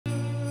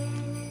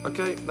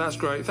OK, that's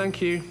great.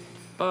 Thank you.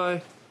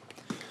 Bye.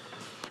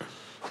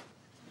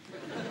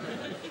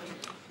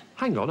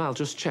 Hang on, I'll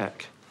just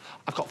check.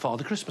 I've got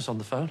Father Christmas on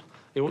the phone.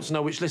 He wants to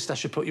know which list I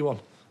should put you on.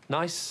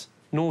 Nice,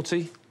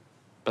 naughty,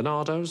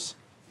 Bernardo's.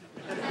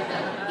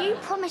 You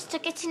promised to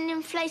get an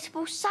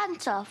inflatable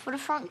Santa for the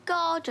front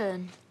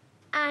garden.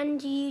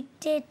 And you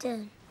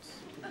didn't.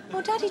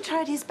 Well, Daddy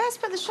tried his best,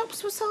 but the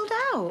shops were sold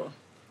out.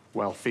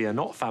 Well, fear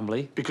not,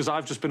 family, because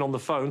I've just been on the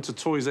phone to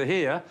Toys Are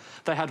Here.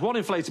 They had one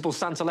inflatable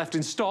Santa left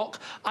in stock,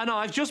 and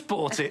I've just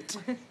bought it.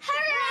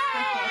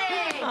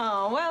 Hooray!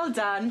 Oh, well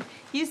done.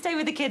 You stay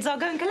with the kids, I'll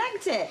go and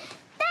collect it.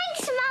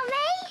 Thanks,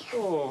 Mummy.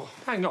 Oh,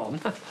 hang on.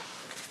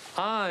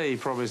 I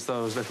promised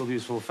those little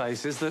beautiful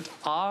faces that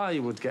I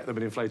would get them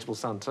an inflatable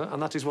Santa,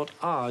 and that is what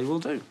I will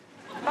do.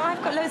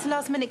 I've got loads of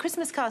last-minute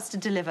Christmas cards to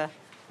deliver.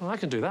 Well, I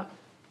can do that.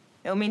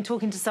 It'll mean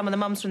talking to some of the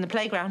mums from the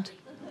playground.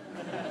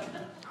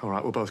 All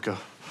right, we'll both go.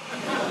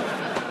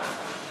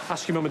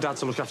 Ask your mum and dad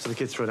to look after the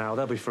kids for an hour.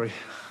 They'll be free.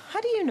 How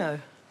do you know?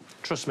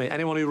 Trust me,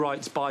 anyone who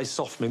writes buy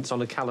soft mints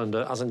on a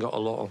calendar hasn't got a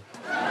lot on.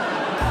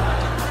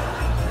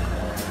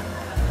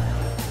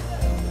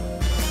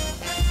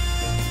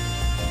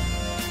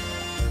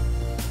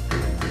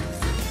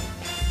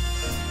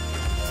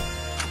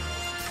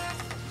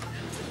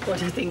 What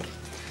do you think?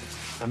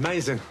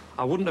 Amazing.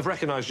 I wouldn't have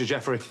recognised you,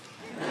 Geoffrey.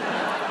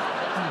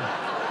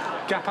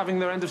 Gap having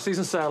their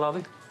end-of-season sale, are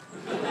they?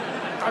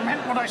 I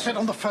meant what I said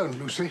on the phone,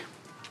 Lucy.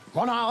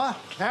 1 hour,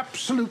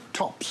 absolute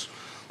tops.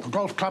 The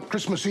Golf Club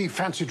Christmas Eve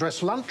fancy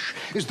dress lunch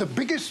is the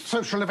biggest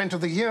social event of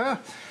the year,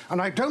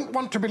 and I don't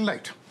want to be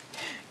late.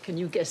 Can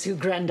you guess who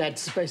Grandad's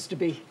supposed to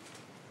be?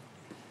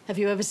 Have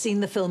you ever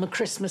seen the film A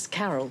Christmas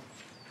Carol?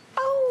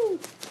 Oh,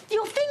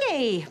 your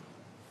thingy.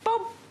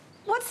 Bob,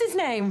 what's his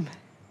name?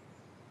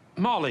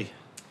 Marley.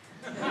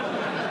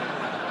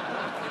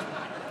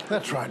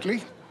 That's right,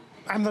 Lee.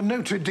 I'm the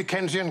noted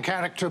Dickensian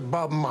character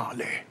Bob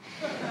Marley.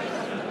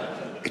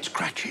 It's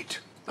Cratchit.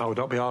 Oh,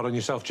 don't be hard on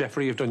yourself,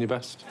 Geoffrey. You've done your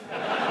best.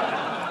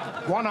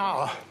 1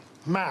 hour,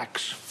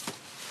 max.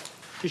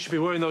 You should be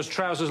wearing those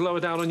trousers lower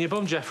down on your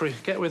bum, Geoffrey.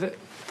 Get with it.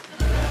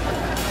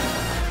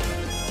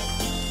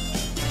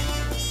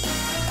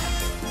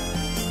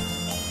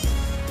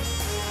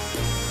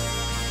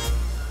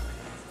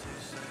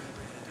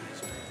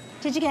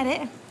 Did you get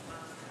it?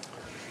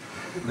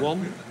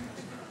 One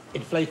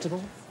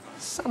inflatable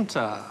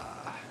Santa.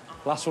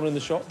 Last one in the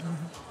shop.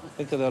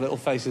 Think of their little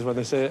faces when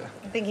they see it.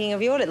 I'm thinking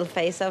of your little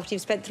face after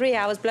you've spent 3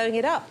 hours blowing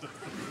it up.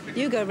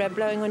 You go red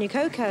blowing on your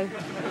cocoa.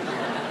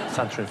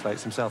 Santa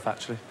inflates himself,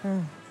 actually.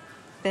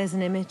 There's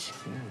an image.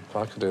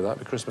 I could do that. It'd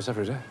be Christmas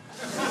every day.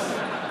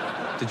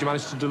 Did you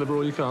manage to deliver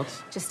all your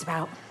cards? Just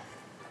about.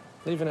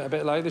 Leaving it a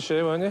bit late this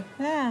year, weren't you?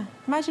 Yeah.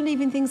 Imagine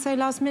leaving things so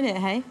last minute,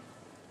 hey?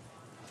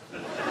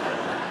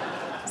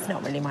 It's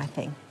not really my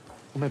thing.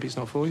 Well, maybe it's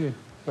not for you.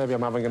 Maybe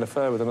I'm having an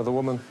affair with another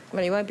woman.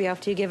 Well, you won't be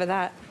after you give her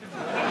that.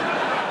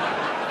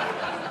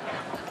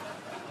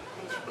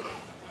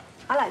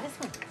 I like this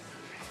one.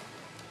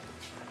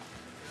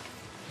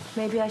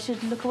 Maybe I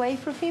should look away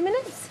for a few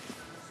minutes?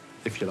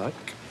 If you like.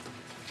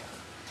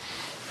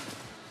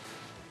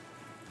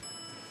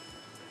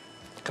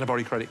 Can I borrow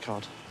your credit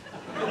card?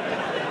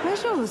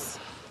 Where's yours?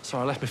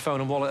 Sorry, I left my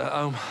phone and wallet at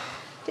home.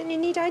 Didn't you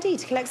need ID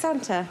to collect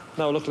Santa?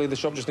 No, luckily the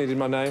shop just needed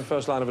my name,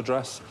 first line of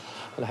address,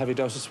 and a heavy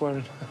dose of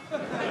swearing.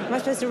 Am I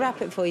supposed to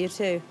wrap it for you,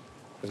 too?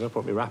 There's no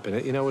point me wrapping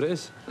it, you know what it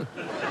is.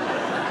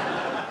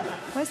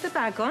 Where's the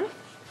bag gone?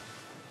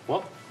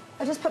 What?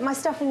 I just put my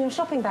stuff in your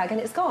shopping bag and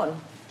it's gone.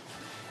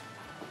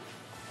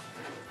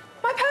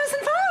 My purse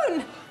and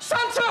phone!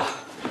 Santa!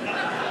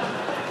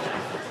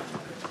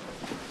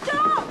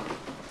 Stop!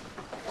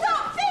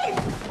 Stop, thief!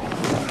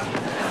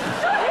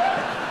 Stop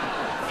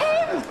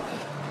him!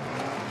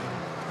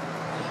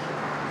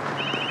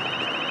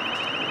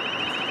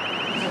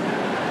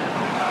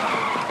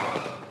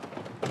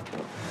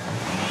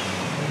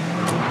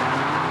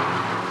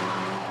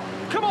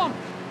 Come on!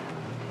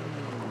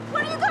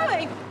 Where are you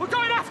going? We're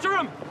going after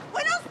him!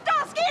 We're not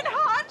Starsky and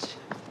Hutch!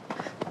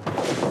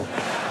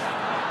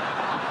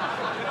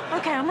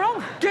 OK, I'm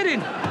wrong. Get in!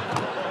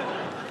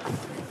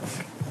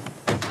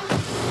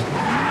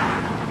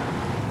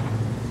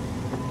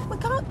 We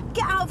can't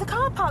get out of the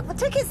car park. The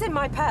ticket's in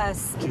my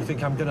purse. Do you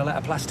think I'm going to let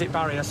a plastic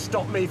barrier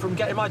stop me from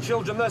getting my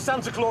children their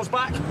Santa Claus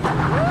back?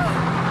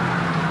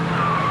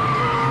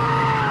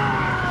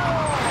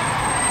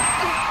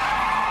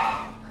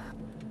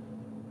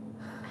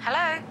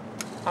 Hello?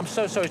 I'm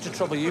so sorry to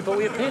trouble you, but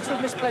we appear to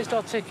have misplaced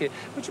our ticket.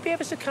 Would you be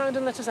ever so kind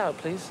and let us out,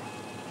 please?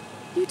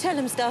 You tell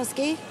him,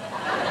 Starsky.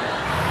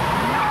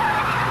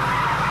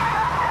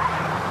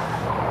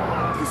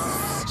 This is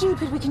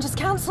stupid. We can just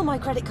cancel my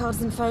credit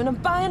cards and phone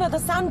and buy another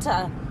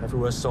Santa.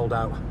 Everywhere's sold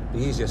out. The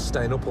easiest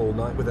staying up all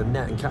night with a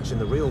net and catching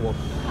the real one.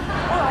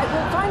 All right,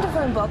 well, find a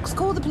phone box,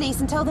 call the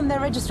police and tell them their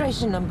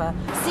registration number.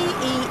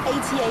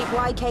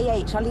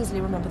 CE88YKH. I'll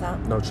easily remember that.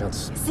 No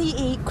chance.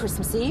 CE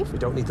Christmas Eve. We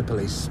don't need the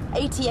police.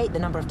 88, the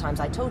number of times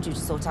I told you to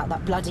sort out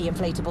that bloody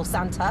inflatable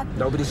Santa.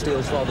 Nobody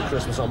steals Father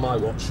Christmas on my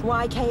watch.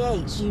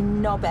 YKH, you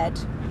knobhead.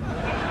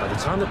 Thank By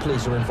the time the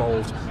police are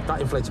involved, that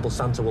inflatable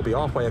Santa will be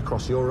halfway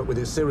across Europe with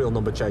its serial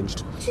number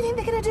changed. What do you think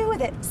they're going to do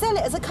with it? Sell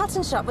it as a cut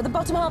and shut with the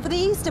bottom half of the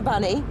Easter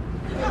bunny?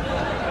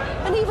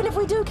 And even if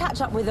we do catch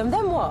up with them,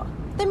 then what?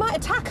 They might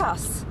attack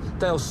us.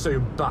 They'll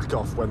soon back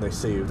off when they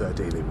see who they're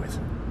dealing with.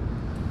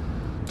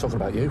 Talking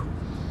about you.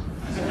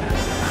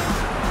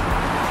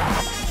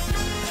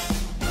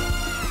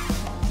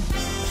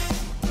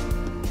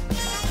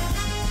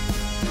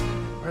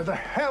 Where the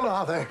hell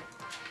are they?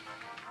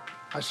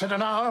 I said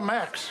an hour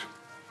max.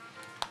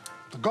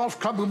 The golf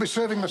club will be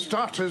serving the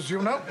starters,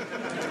 you know.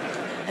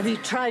 Have you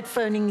tried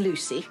phoning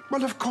Lucy?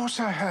 Well, of course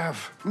I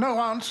have. No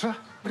answer.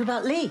 What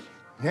about Lee?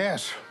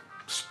 Yes.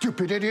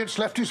 Stupid idiot's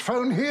left his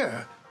phone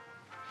here.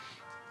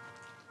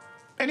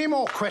 Any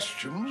more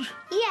questions?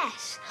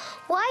 Yes.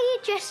 Why are you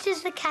dressed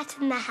as the Cat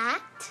in the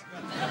Hat?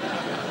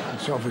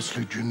 It's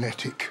obviously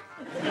genetic.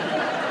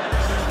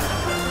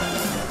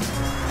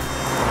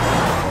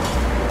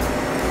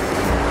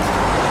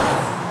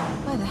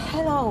 Where the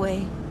hell are we?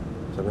 I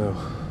don't know.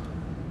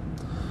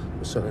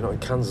 We're certainly not in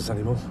Kansas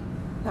anymore.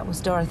 That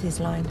was Dorothy's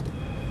line.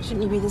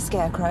 Shouldn't you be the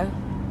scarecrow?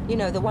 You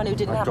know, the one who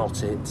didn't I have...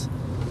 got it.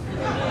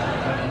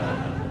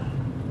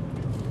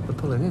 We're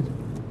pulling in. Do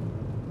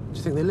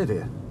you think they live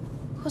here?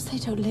 Of course they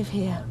don't live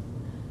here.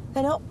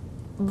 They're not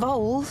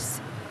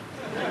voles.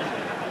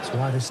 So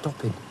why are they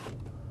stopping?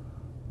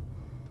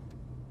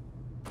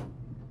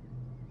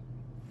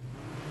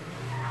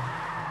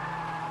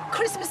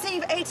 Christmas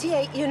Eve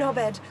 88, you know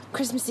bed.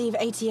 Christmas Eve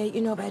 88,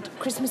 you know bed.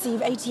 Christmas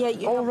Eve 88,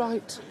 you know... All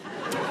right.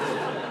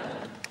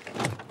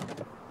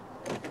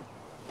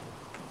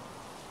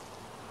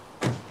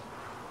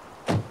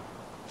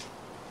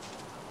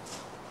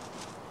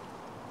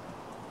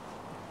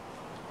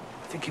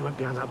 I think he went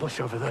behind that bush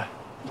over there.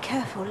 Be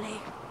careful, Lee.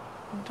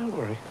 Oh, don't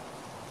worry.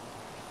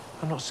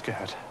 I'm not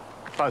scared.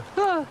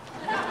 Oh.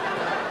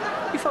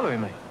 You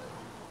following me?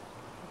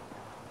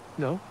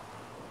 No.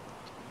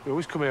 We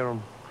always come here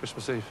on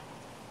Christmas Eve.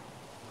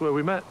 Where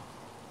we met.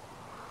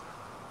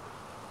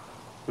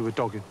 We were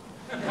dogging.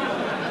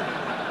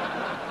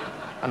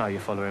 I know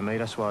you're following me.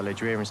 That's why I led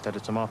you here instead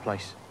of to my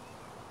place.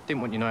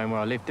 Didn't want you knowing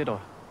where I lived, did I?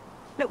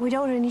 Look, we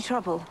don't want any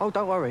trouble. Oh,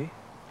 don't worry.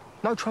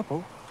 No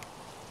trouble.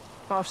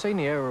 But I've seen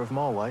the error of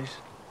my ways.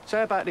 So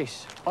how about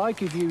this? I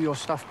give you your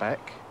stuff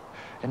back,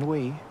 and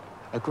we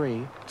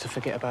agree to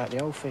forget about the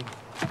whole thing.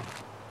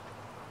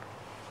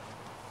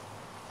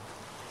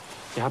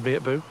 You had me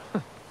at boo.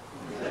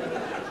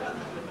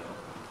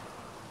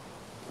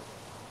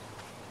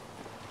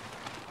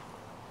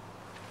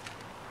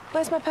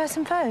 Where's my purse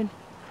and phone?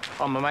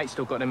 Oh, my mate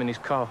still got them in his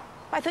car.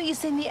 I thought you'd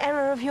seen the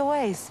error of your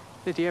ways.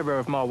 The error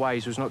of my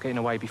ways was not getting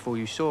away before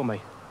you saw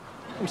me.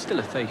 I'm still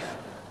a thief.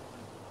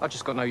 I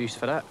just got no use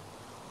for that.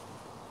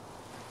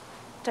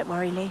 Don't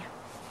worry, Lee.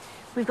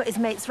 We've got his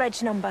mate's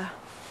reg number.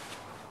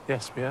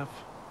 Yes, we have.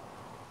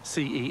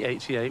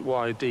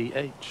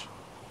 CE88YDH.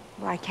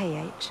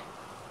 YKH.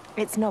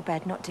 It's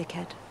knobhead, not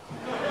dickhead.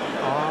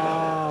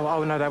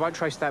 Oh, no, they won't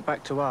trace that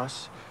back to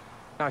us.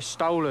 No,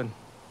 stolen.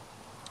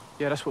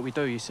 Yeah, that's what we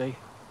do, you see.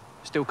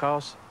 Steal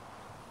cars.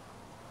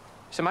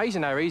 It's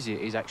amazing how easy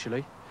it is,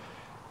 actually.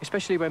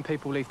 Especially when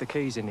people leave the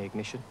keys in the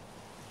ignition.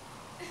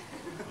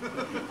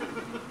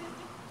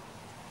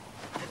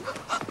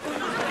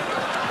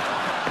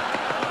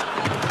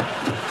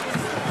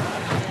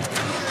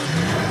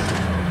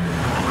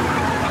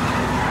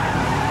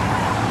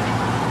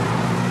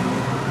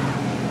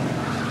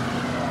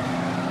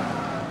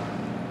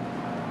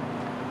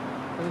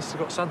 At least I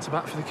got Santa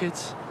back for the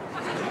kids.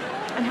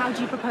 And how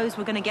do you propose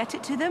we're going to get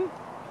it to them?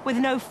 With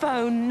no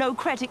phone, no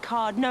credit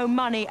card, no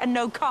money, and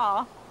no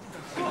car?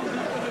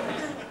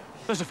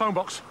 There's the phone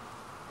box.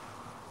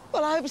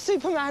 Well, I hope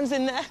Superman's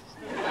in there.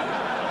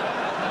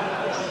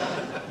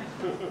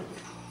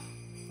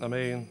 I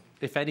mean,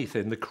 if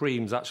anything, the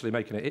cream's actually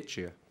making it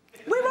itchier.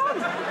 We're on!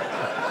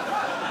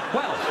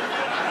 Well,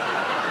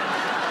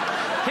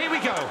 here we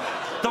go.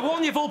 The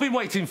one you've all been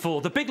waiting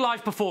for, the big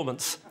live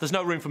performance. There's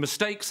no room for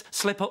mistakes,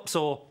 slip-ups,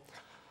 or...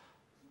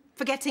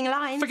 Forgetting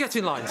lines.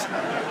 forgetting lines.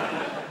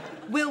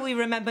 Will we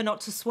remember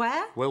not to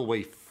swear? Will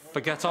we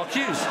forget our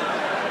cues?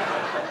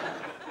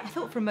 I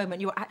thought for a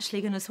moment you were actually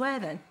going to swear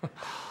then.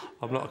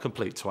 I'm not a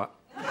complete twat.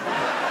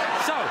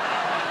 So,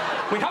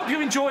 we hope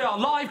you enjoy our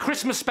live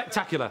Christmas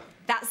spectacular.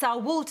 That's our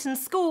Walton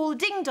School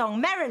Ding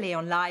Dong Merrily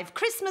on Live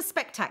Christmas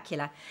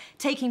Spectacular,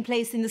 taking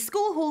place in the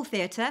School Hall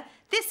Theatre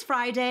this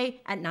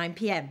Friday at 9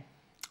 p.m.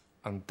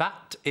 And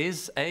that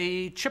is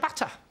a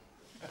ciabatta.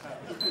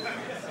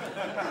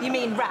 You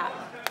mean rap?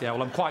 Yeah,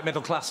 well, I'm quite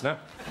middle class now.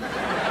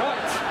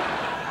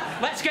 Right,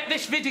 let's get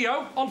this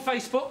video on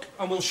Facebook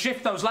and we'll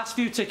shift those last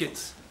few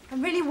tickets.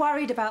 I'm really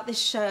worried about this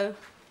show.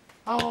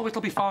 Oh,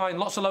 it'll be fine.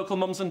 Lots of local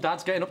mums and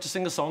dads getting up to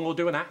sing a song or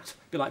do an act.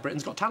 Be like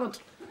Britain's Got Talent.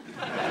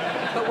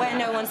 But where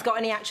no one's got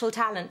any actual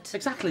talent.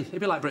 Exactly. It'd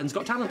be like Britain's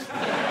Got Talent.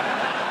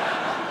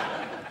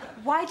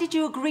 Why did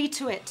you agree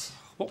to it?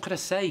 What could I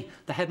say?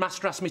 The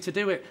headmaster asked me to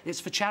do it. It's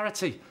for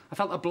charity. I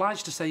felt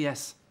obliged to say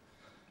yes.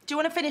 Do you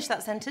want to finish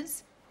that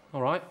sentence?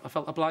 All right, I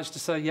felt obliged to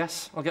say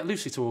yes. I'll get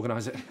Lucy to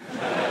organise it.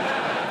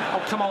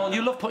 Oh, come on,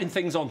 you love putting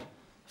things on.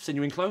 I've seen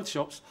you in clothes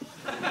shops.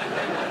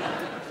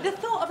 The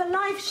thought of a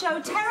live show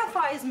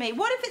terrifies me.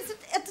 What if it's a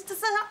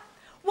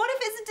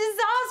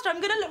disaster? I'm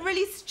going to look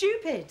really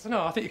stupid.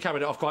 No, I think you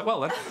carried it off quite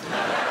well, then.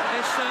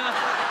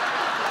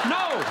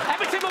 No,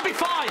 everything will be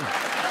fine.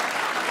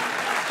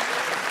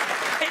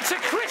 It's a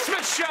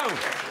Christmas show.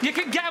 You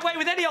can get away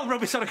with any old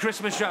rubbish on a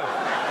Christmas show.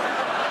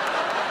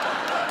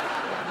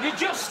 You're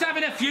just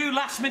having a few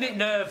last-minute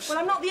nerves. Well,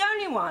 I'm not the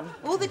only one.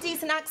 All the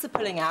decent acts are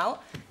pulling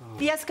out.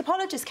 The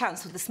Escapologist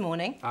cancelled this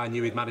morning. I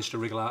knew he'd managed to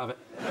wriggle out of it.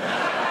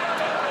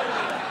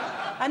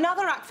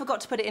 Another act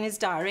forgot to put it in his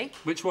diary.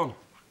 Which one?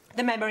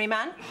 The Memory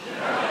Man.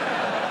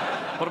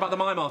 What about the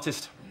mime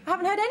artist? I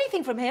haven't heard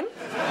anything from him.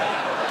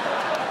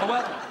 Oh,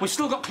 well, we've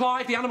still got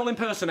Clive, the animal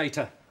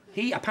impersonator.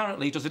 He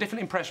apparently does a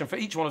different impression for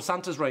each one of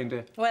Santa's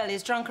reindeer. Well,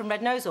 his drunken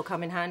red nose will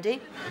come in handy.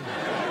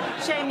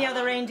 Shame the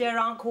other reindeer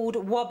aren't called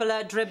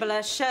Wobbler,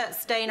 Dribbler, Shirt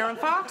Stainer and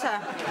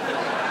Farter.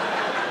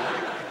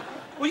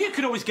 Well, you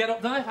can always get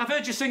up there. I've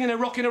heard you singing and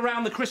rocking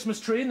around the Christmas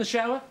tree in the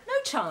shower. No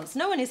chance.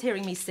 No one is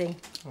hearing me sing.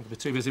 I'll be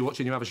too busy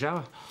watching you have a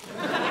shower.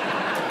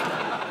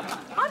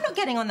 I'm not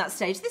getting on that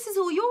stage. This is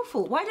all your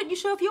fault. Why don't you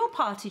show off your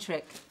party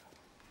trick?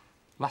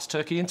 Last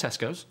turkey in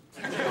Tesco's.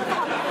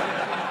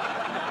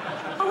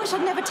 I wish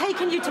I'd never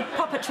taken you to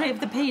puppetry of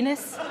the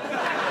penis.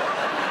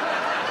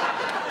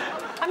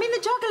 I mean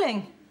the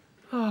juggling.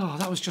 Oh,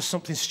 that was just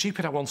something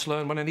stupid I once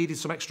learned when I needed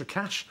some extra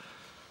cash.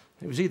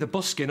 It was either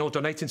busking or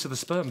donating to the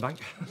sperm bank.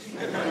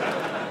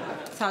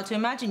 It's hard to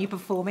imagine you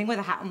performing with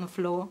a hat on the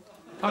floor.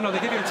 Oh, no, they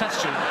give you a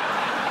test tube.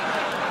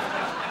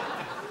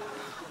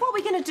 What are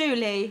we going to do,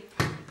 Lee?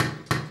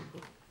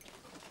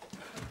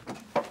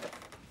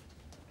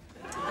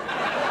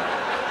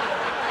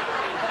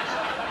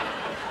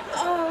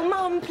 Oh,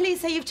 Mum,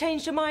 please say you've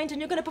changed your mind and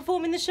you're going to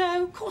perform in the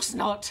show. Of course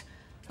not.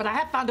 But I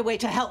have found a way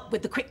to help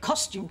with the quick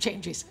costume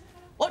changes.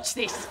 Watch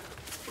this.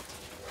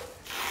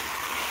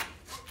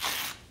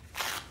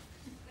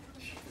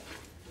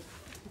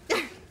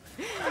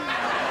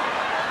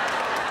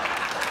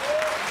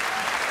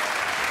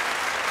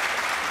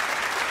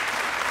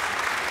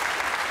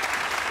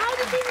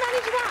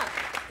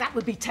 That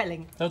would be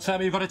telling. Don't tell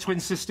me you've got a twin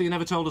sister you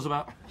never told us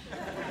about.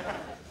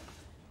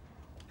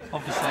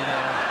 Obviously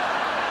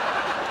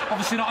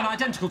not an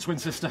identical twin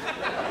sister.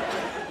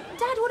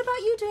 Dad, what about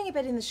you doing a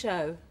bit in the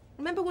show?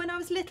 Remember when I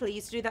was little, you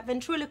used to do that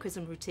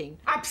ventriloquism routine?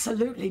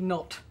 Absolutely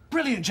not.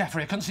 Brilliant,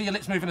 Geoffrey. I couldn't see your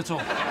lips moving at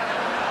all.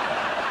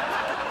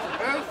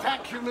 Oh,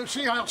 thank you,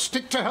 Lucy. I'll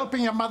stick to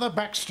helping your mother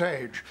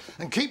backstage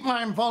and keep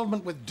my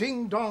involvement with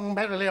Ding Dong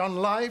Merrily on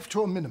Live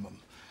to a minimum.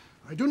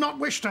 I do not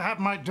wish to have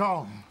my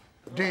dong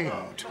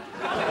dinged.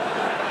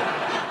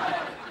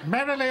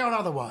 Merrily or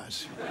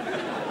otherwise.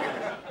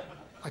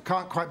 I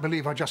can't quite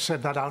believe I just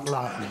said that out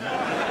loud.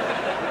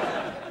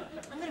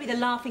 I'm going to be the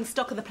laughing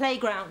stock of the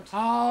playground.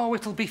 Oh,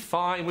 it'll be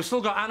fine. We've still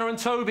got Anna and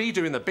Toby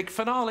doing the big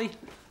finale.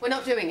 We're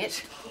not doing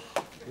it.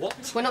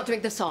 What? We're not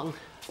doing the song.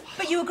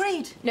 But you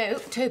agreed. No,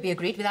 Toby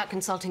agreed without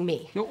consulting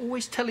me. You're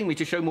always telling me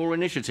to show more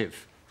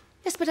initiative.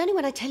 Yes, but only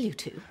when I tell you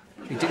to.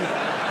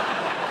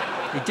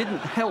 It didn't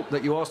help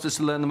that you asked us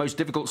to learn the most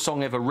difficult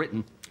song ever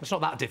written. It's not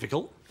that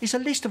difficult. It's a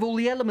list of all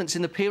the elements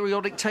in the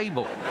periodic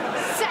table.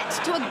 Set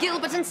to a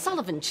Gilbert and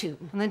Sullivan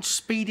tune. And then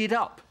speed it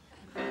up.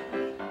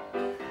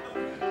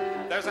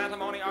 There's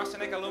antimony,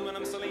 arsenic,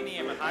 aluminum,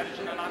 selenium, and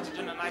hydrogen, and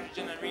oxygen, and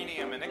nitrogen, and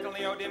rhenium, and nickel,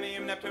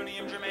 neodymium,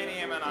 neptunium,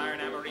 germanium, and iron,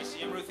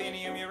 americium,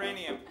 ruthenium,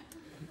 uranium.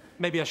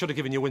 Maybe I should have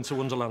given you Winter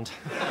Wonderland.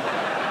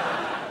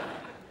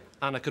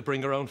 Anna could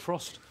bring her own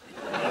frost.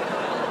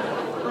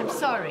 I'm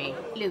sorry,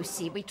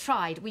 Lucy. We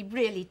tried. We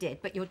really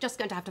did. But you're just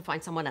going to have to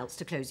find someone else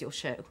to close your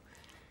show.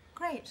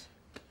 Great.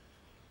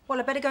 Well,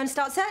 I better go and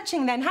start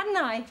searching then, hadn't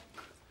I?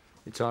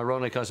 It's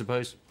ironic, I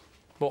suppose.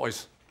 What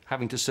is?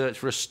 Having to search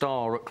for a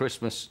star at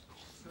Christmas.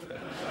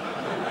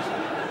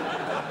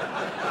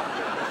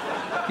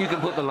 You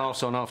can put the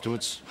laughs on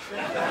afterwards.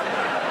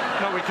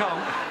 No, we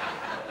can't.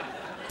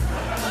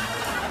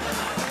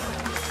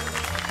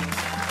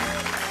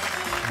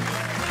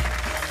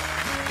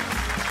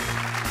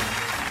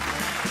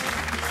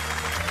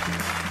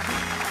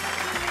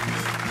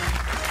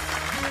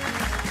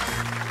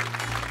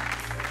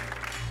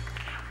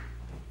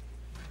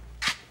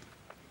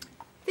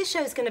 This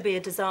show's going to be a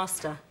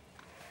disaster.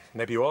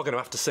 Maybe you are going to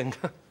have to sing.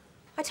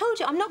 I told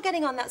you, I'm not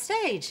getting on that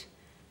stage.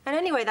 And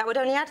anyway, that would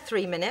only add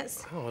 3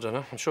 minutes. Oh, I don't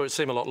know. I'm sure it'd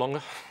seem a lot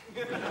longer.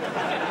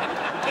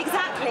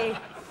 Exactly.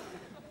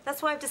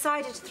 That's why I've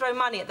decided to throw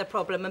money at the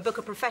problem and book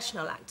a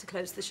professional act to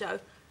close the show.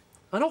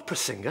 An opera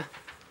singer?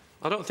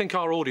 I don't think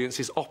our audience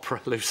is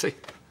opera, Lucy.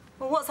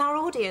 Well, what's our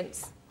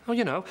audience? Oh,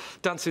 you know,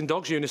 dancing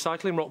dogs,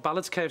 unicycling, rock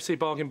ballads, KFC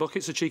bargain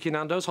buckets, a cheeky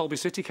Nando's, Holby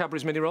City,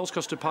 Cadbury's mini rolls,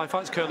 custard pie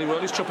fights, curly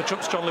whirlies, Chuppa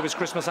Chups, John Lewis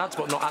Christmas ads,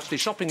 but not actually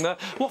shopping there,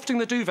 wafting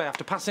the duvet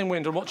after passing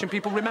wind and watching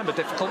people remember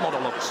difficult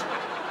monologues.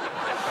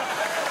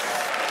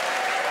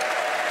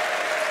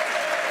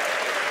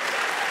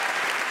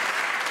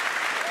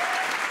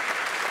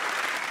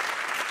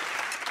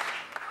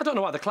 I don't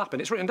know why they're clapping.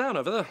 It's written down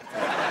over there.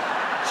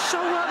 So,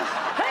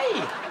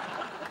 hey!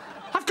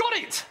 I've got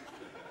it!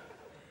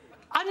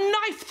 A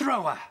knife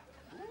thrower.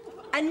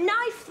 A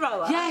knife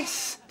thrower?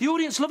 Yes. The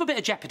audience love a bit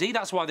of jeopardy.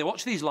 That's why they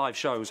watch these live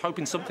shows,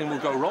 hoping something will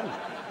go wrong.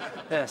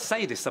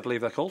 Sadists, I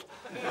believe they're called.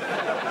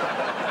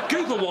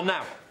 Google one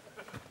now.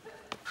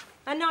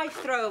 A knife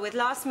thrower with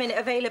last-minute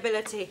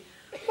availability.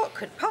 What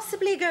could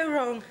possibly go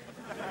wrong?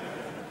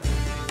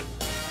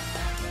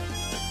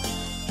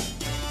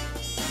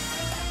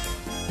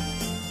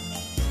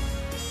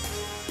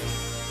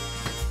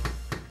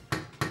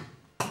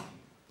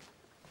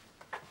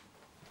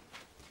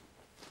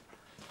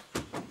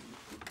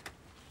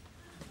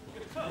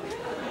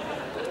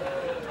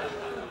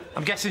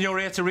 I'm guessing you're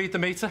here to read the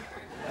meter?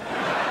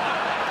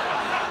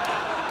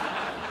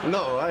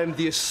 No, I am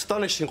the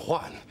astonishing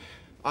Juan.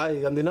 I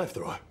am the knife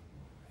thrower.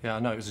 Yeah, I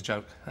know, it was a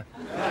joke.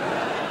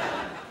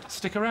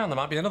 Stick around, there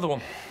might be another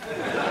one.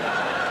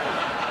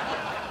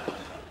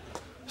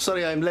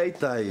 Sorry I'm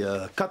late.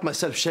 I cut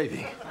myself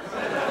shaving.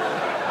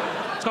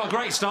 It's not a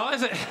great start,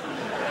 is it?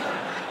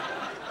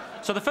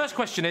 So the first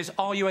question is,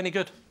 are you any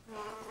good?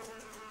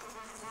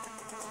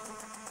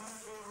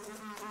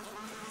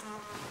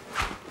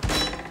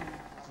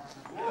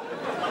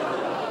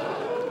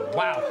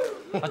 Wow.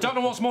 I don't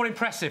know what's more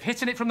impressive,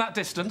 hitting it from that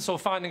distance or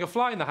finding a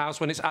fly in the house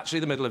when it's actually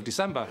the middle of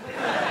December.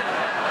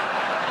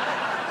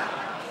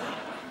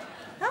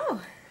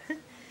 Oh.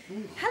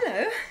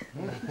 Hello.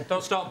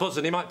 Don't start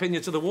buzzing, he might pin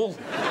you to the wall.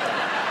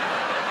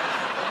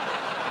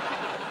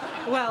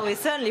 Well, we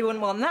certainly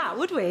wouldn't want that,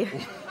 would we?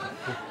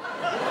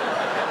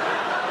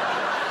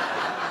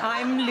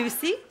 I'm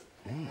Lucy.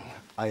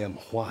 I am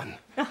Juan.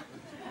 Are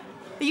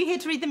you here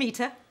to read the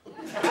meter?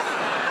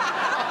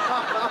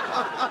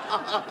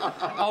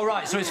 Oh,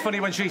 right, so it's funny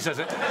when she says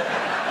it.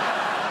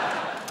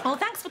 Well,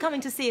 thanks for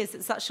coming to see us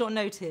at such short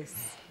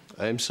notice.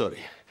 I am sorry.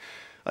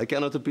 I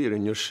cannot appear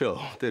in your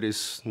show. There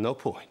is no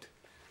point.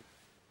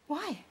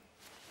 Why?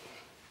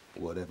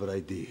 Whatever I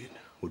did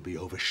would be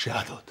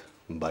overshadowed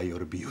by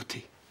your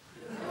beauty.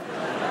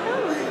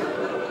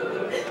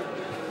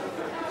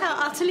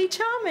 How utterly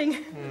charming.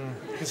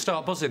 You can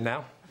start buzzing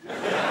now.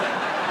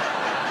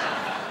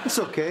 It's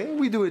okay.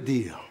 We do a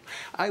deal.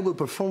 I will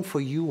perform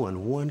for you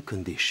on one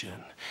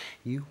condition.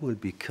 You will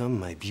become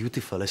my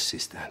beautiful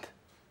assistant.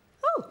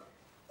 Oh,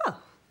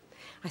 well,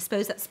 I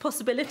suppose that's a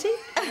possibility.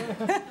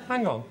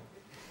 Hang on.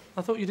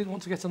 I thought you didn't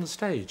want to get on the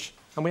stage.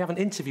 And we haven't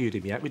interviewed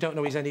him yet. We don't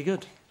know he's any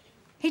good.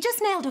 He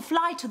just nailed a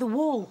fly to the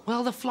wall.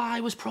 Well, the fly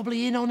was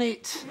probably in on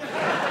it.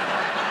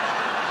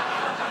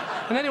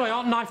 And anyway,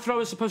 aren't knife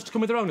throwers supposed to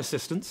come with their own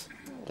assistants?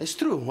 It's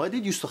true. I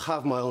did used to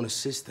have my own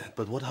assistant,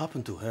 but what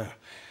happened to her?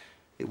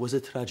 It was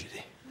a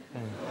tragedy.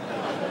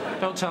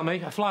 Don't tell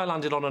me. A fly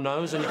landed on her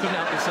nose and you couldn't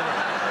help yourself.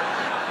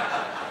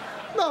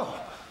 No.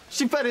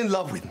 She fell in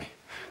love with me.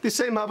 The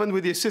same happened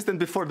with the assistant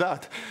before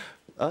that.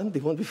 And the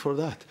one before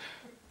that.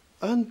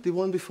 And the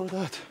one before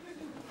that.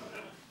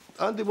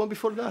 And the one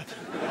before that.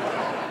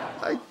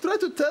 I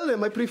tried to tell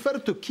them I prefer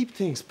to keep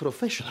things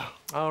professional.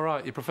 All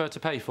right, you prefer to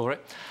pay for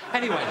it.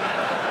 Anyway,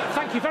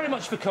 thank you very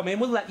much for coming.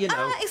 We'll let you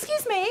know.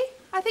 Excuse me.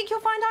 I think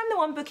you'll find I'm the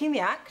one booking the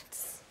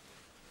acts.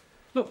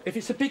 Look, if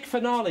it's a big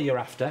finale you're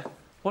after,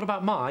 what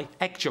about my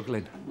egg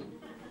juggling?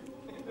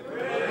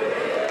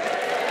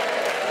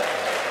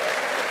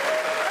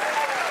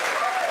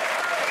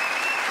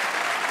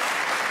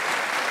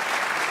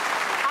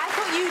 I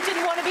thought you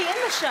didn't want to be in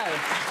the show.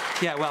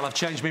 Yeah, well, I've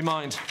changed my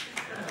mind.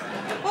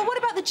 Well, what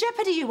about the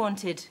jeopardy you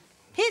wanted?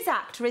 His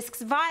act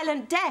risks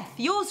violent death.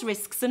 Yours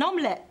risks an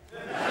omelette.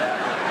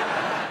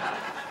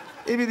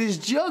 If it is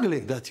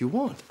juggling that you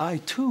want, I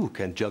too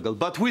can juggle,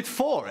 but with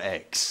 4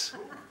 eggs.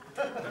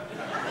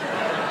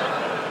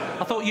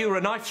 I thought you were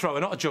a knife thrower,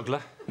 not a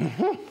juggler.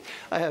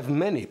 I have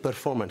many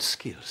performance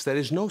skills. There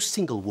is no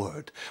single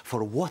word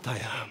for what I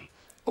am.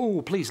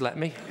 Oh, please let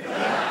me.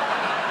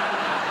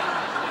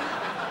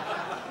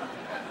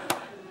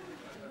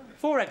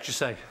 4 eggs, you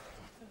say?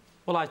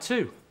 Well, I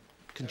too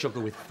can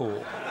juggle with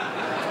 4.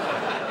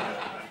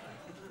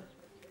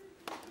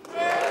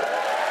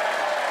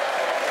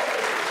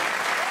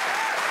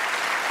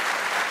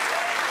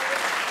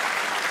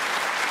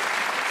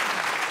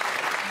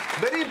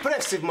 Very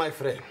impressive, my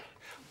friend.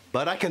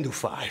 But I can do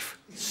 5.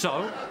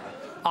 So,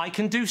 I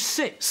can do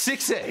 6.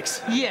 6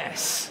 eggs?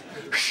 Yes.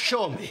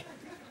 Show me.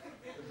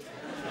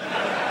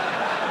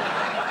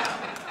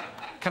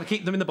 Can I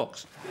keep them in the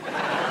box?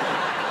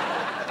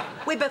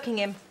 We're booking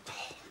him.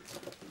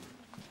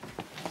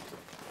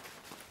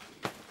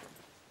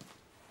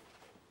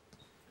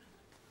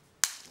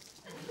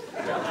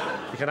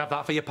 You can have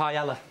that for your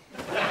paella.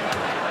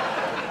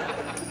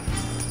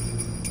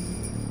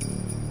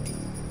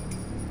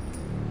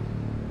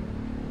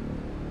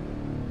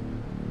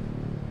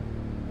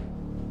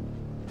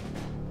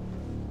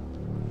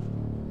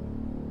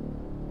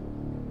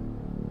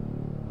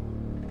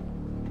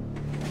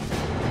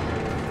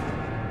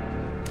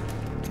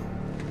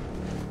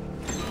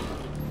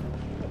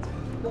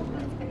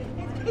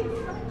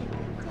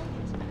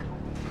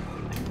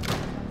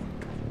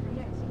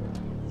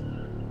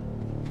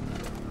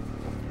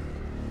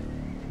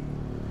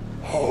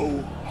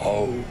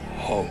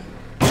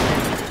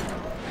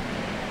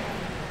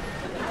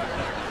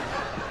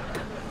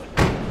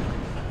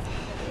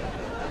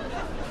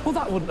 Well,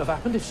 that wouldn't have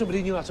happened if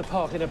somebody knew how to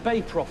park in a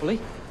bay properly.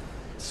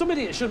 Some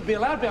idiot shouldn't be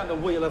allowed behind the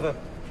wheel of a...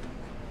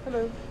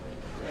 Hello.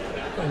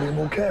 Gotta be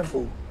more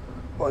careful.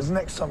 Otherwise,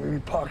 next time you'll be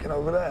parking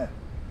over there.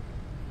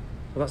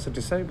 Well, that's a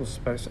disabled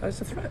space.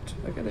 It's a threat.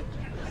 I get it.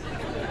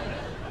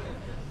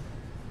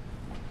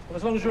 Well,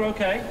 as long as you're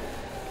OK.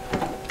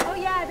 Oh,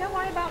 yeah, don't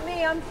worry about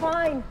me. I'm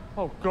fine.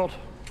 Oh, God.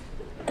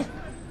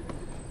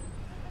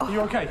 Are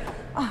you OK?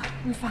 Oh,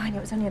 I'm fine. It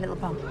was only a little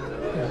bump.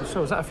 Yeah,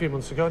 so was that a few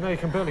months ago? Now you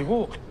can barely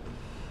walk.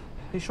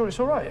 Are you sure it's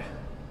all right?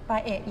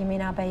 By it, you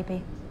mean our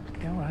baby?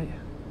 Okay, all right.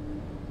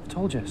 I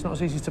told you, it's not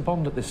as easy to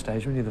bond at this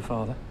stage when you're the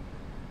father.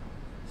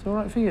 It's all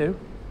right for you?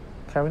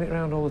 Carrying it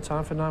around all the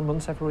time for 9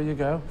 months everywhere you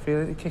go,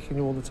 feeling it kicking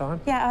you all the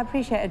time? Yeah, I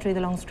appreciate I drew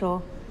the long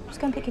straw. Just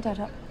go and pick your dad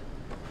up.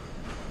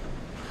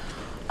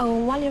 Oh,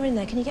 and while you're in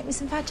there, can you get me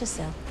some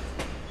Vagisil?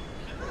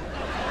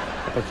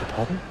 I beg your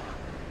pardon?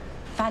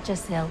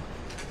 Vagisil.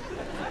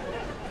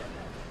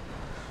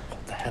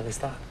 What the hell is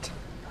that?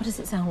 What does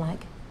it sound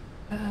like?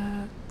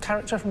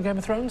 Character from Game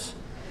of Thrones?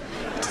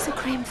 It is a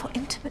cream for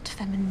intimate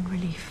feminine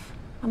relief.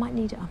 I might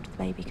need it after the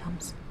baby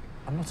comes.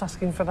 I'm not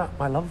asking for that,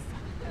 my love.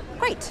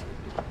 Great.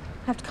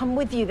 I have to come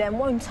with you then,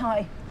 won't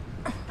I?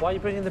 Why are you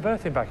bringing the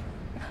birthing bag?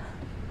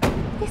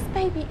 This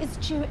baby is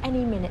due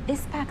any minute.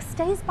 This bag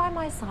stays by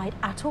my side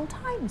at all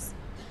times.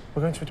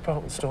 We're going to a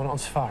department store, not on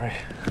safari.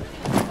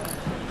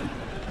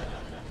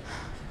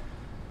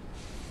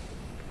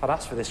 I'd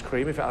ask for this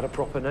cream if it had a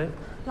proper name.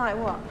 Like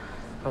what?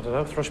 I don't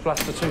know, Thrush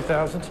Blaster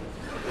 2000.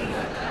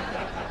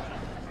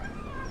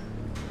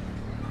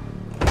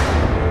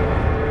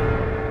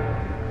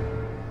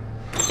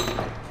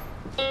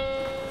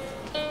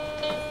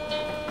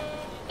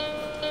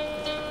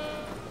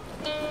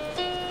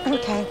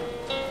 OK.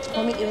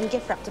 I'll meet you in the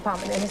gift wrap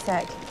department in a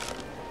sec.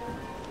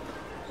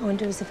 Oh, and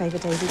do us a favour,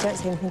 Daisy. Don't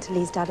say anything to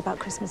Lee's dad about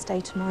Christmas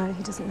Day tomorrow.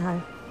 He doesn't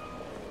know.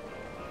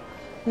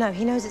 No,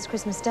 he knows it's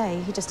Christmas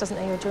Day. He just doesn't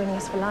know you're joining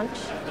us for lunch.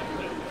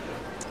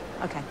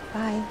 OK,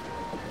 bye.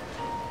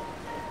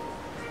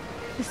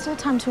 There's still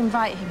time to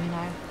invite him, you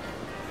know.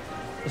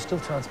 There's still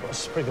time to put a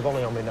sprig of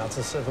holly on me now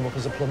to serve them up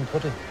as a plum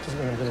pudding. Doesn't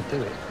mean I'm going to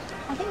do it.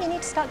 I think you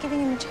need to start giving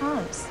him a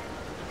chance.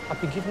 I've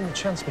been giving him a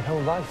chance my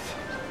whole life.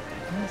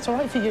 It's all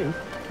right for you.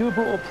 You were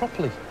brought up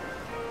properly.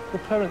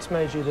 Your parents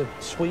made you the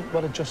sweet,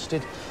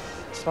 well-adjusted,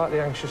 slightly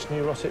anxious,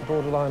 neurotic,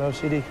 borderline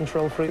OCD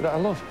control freak that I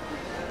love.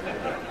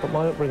 But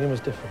my upbringing was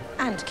different.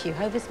 And cue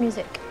Hovis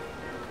music.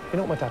 You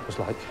know what my dad was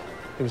like?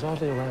 He was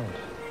hardly around.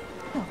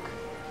 Look,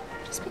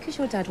 just because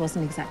your dad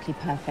wasn't exactly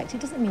perfect,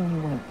 it doesn't mean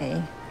you won't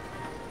be.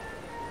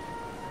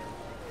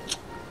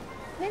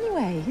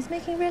 Anyway, he's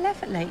making a real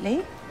effort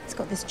lately. He's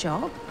got this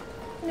job.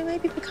 You know,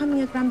 maybe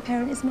becoming a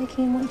grandparent is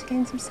making him want to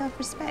gain some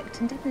self-respect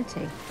and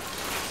dignity.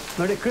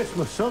 Merry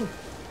Christmas, son.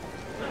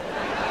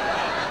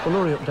 Well,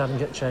 hurry up, Dad, and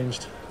get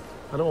changed.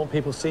 I don't want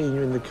people seeing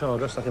you in the car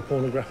dressed like a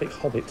pornographic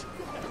hobbit.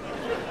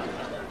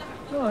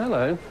 Oh,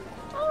 hello.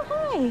 Oh,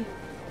 hi.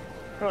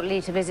 Brought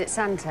Lee to visit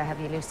Santa, have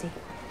you, Lucy?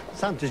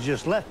 Santa's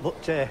just left,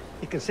 but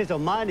you can sit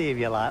on my knee if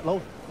you like,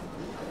 love.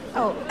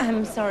 Oh,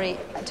 sorry.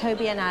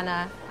 Toby and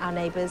Anna, our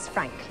neighbours,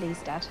 Frank,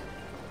 Lee's dad.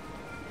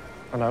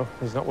 I know,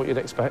 he's not what you'd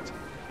expect.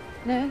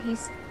 No,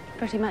 he's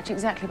pretty much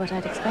exactly what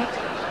I'd expect.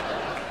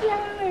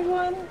 Hello,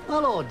 everyone.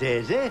 Hello,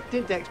 Daisy.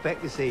 Didn't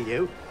expect to see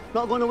you.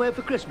 Not going away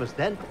for Christmas,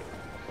 then?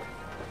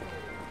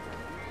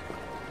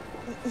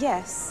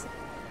 Yes.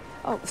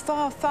 Oh,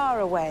 far,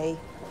 far away.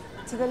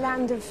 To the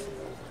land of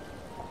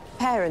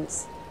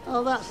parents.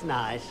 Oh, that's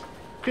nice.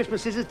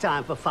 Christmas is a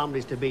time for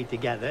families to be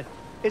together,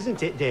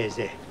 isn't it,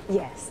 Daisy?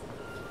 Yes.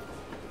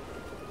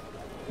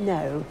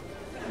 No.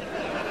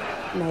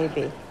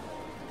 Maybe.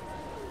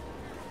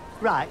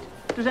 Right.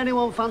 Does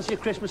anyone fancy a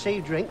Christmas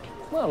Eve drink?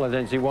 Well, I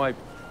don't see why.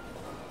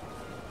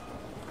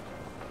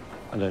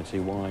 I don't see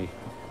why.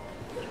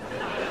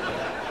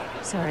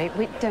 Sorry,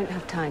 we don't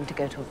have time to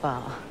go to a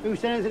bar. Who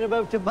said anything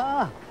about a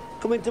bar?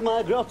 Come into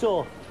my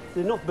grotto.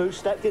 There's enough booze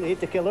stacked in here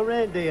to kill a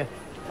reindeer.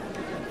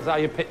 Is that how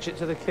you pitch it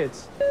to the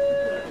kids?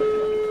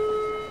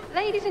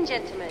 Ladies and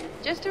gentlemen,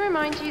 just to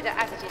remind you that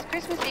as it is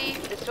Christmas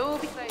Eve, the store will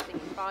be closing in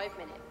 5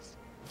 minutes.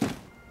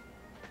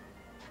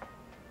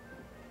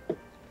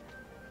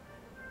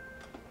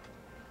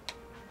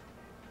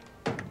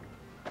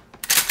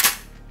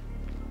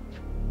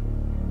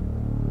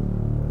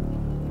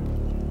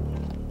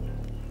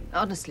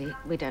 Honestly,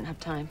 we don't have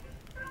time.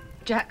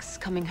 Jack's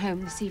coming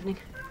home this evening.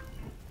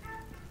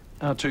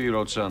 Our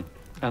 2-year-old son.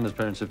 Anna's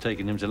parents have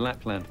taken him to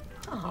Lapland.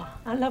 Oh,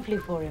 how lovely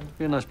for him.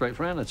 Be a nice break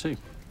for Anna, too.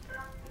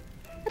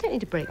 I don't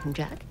need a break from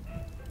Jack.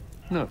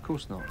 No, of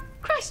course not.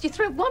 Christ, you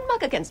throw one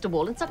mug against a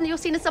wall and suddenly you're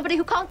seen as somebody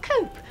who can't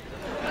cope.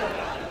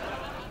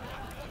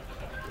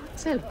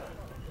 So,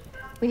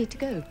 we need to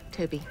go,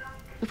 Toby,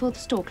 before the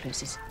store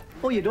closes.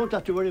 Oh, you don't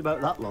have to worry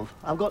about that, love.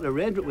 I've got an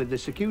arrangement with the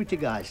security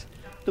guys.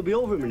 They'll be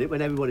over a minute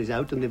when everybody's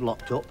out and they've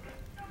locked up.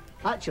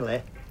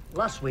 Actually,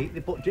 last week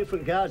they put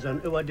different guards on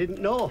who I didn't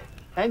know.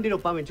 Ended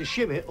up having to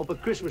shimmy up a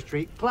Christmas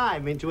tree,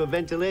 climb into a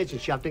ventilation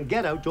shaft and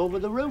get out over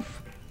the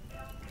roof.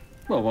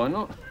 Well, why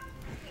not?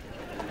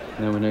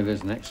 Now we know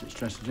there's an exit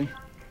strategy.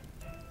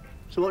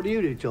 So what do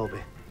you do, Toby?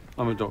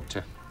 I'm a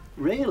doctor.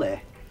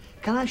 Really?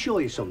 Can I show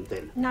you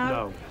something?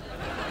 No.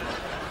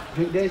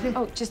 Drink, Daisy?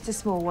 Oh, just a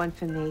small one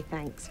for me,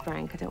 thanks,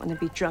 Frank. I don't want to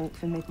be drunk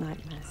for midnight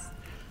mass.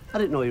 I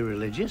didn't know you were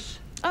religious.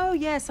 Oh,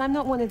 yes, I'm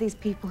not one of these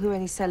people who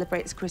only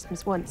celebrates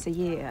Christmas once a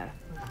year.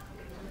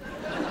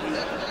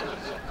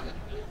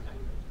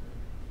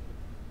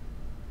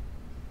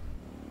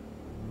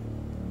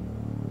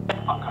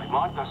 OK,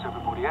 Mike, that's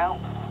everybody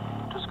out.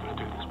 Just going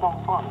to do this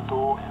one final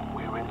door and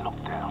we're in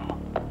lockdown.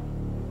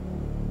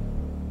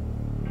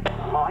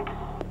 Mike?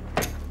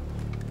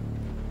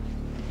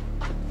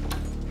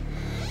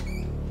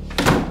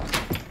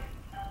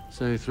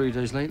 So 3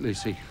 days late,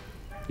 Lucy.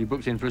 You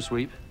booked in for a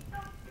sweep?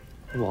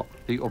 What?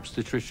 The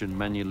obstetrician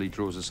manually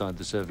draws aside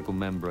the cervical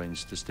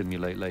membranes to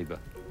stimulate labour.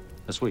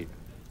 A sweep.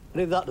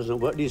 And if that doesn't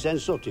work, do you send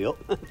Sooty up?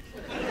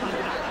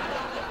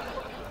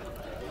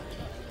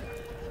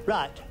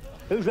 Right.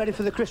 Who's ready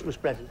for the Christmas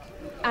present?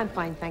 I'm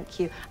fine, thank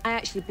you. I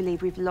actually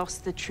believe we've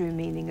lost the true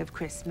meaning of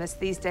Christmas.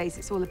 These days,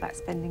 it's all about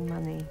spending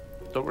money.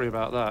 Don't worry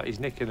about that. He's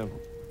nicking them.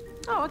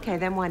 Oh, OK,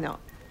 then why not?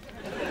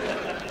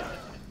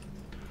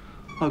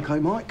 OK,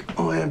 Mike,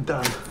 I am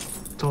done.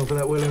 Time for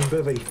that William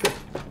Bivvy.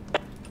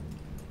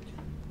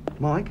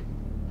 Mike?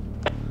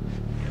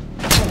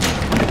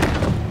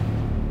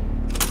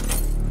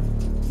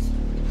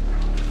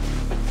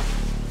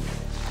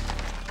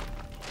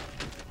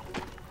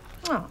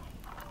 Oh.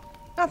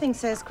 Nothing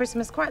says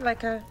Christmas quite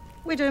like a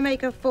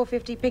Widowmaker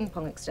 450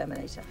 ping-pong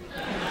exterminator.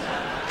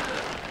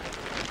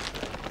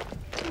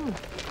 Oh,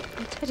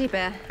 a teddy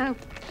bear. How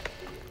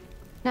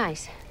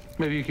nice.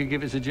 Maybe you could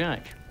give it to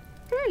Jack.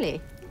 Really?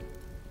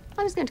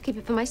 I was going to keep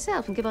it for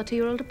myself and give our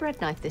 2-year-old a bread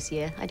knife this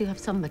year. I do have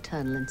some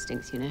maternal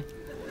instincts, you know.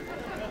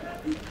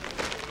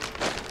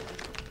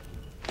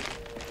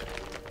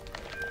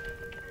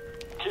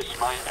 Kiss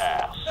my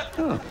ass.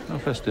 Oh, how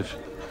festive.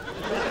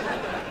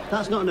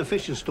 That's not an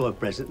official store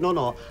present.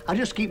 No. I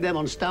just keep them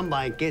on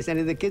standby in case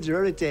any of the kids are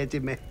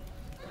irritating me.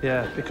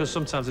 Yeah, because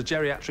sometimes a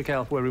geriatric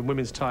elf wearing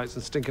women's tights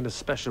and stinking of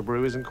special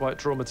brew isn't quite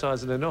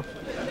traumatising enough.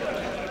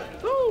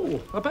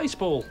 Oh, a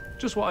baseball.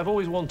 Just what I've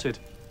always wanted.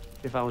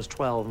 If I was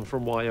 12 and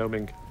from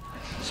Wyoming.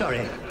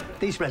 Sorry,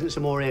 these presents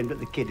are more aimed at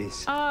the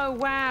kiddies. Oh,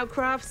 wow,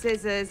 craft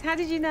scissors. How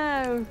did you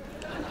know?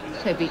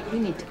 Toby, we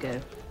need to go.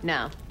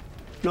 Now.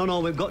 No,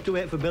 we've got to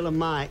wait for Bill and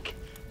Mike.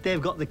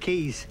 They've got the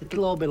keys.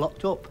 It'll all be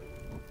locked up.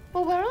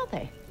 Well, where are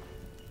they?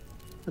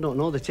 I don't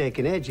know, they're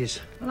taking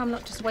ages. Well, I'm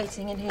not just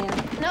waiting in here.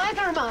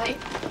 Neither am I.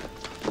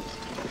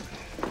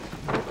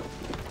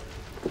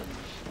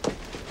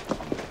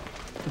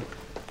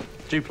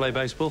 Do you play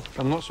baseball?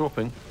 I'm not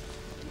swapping.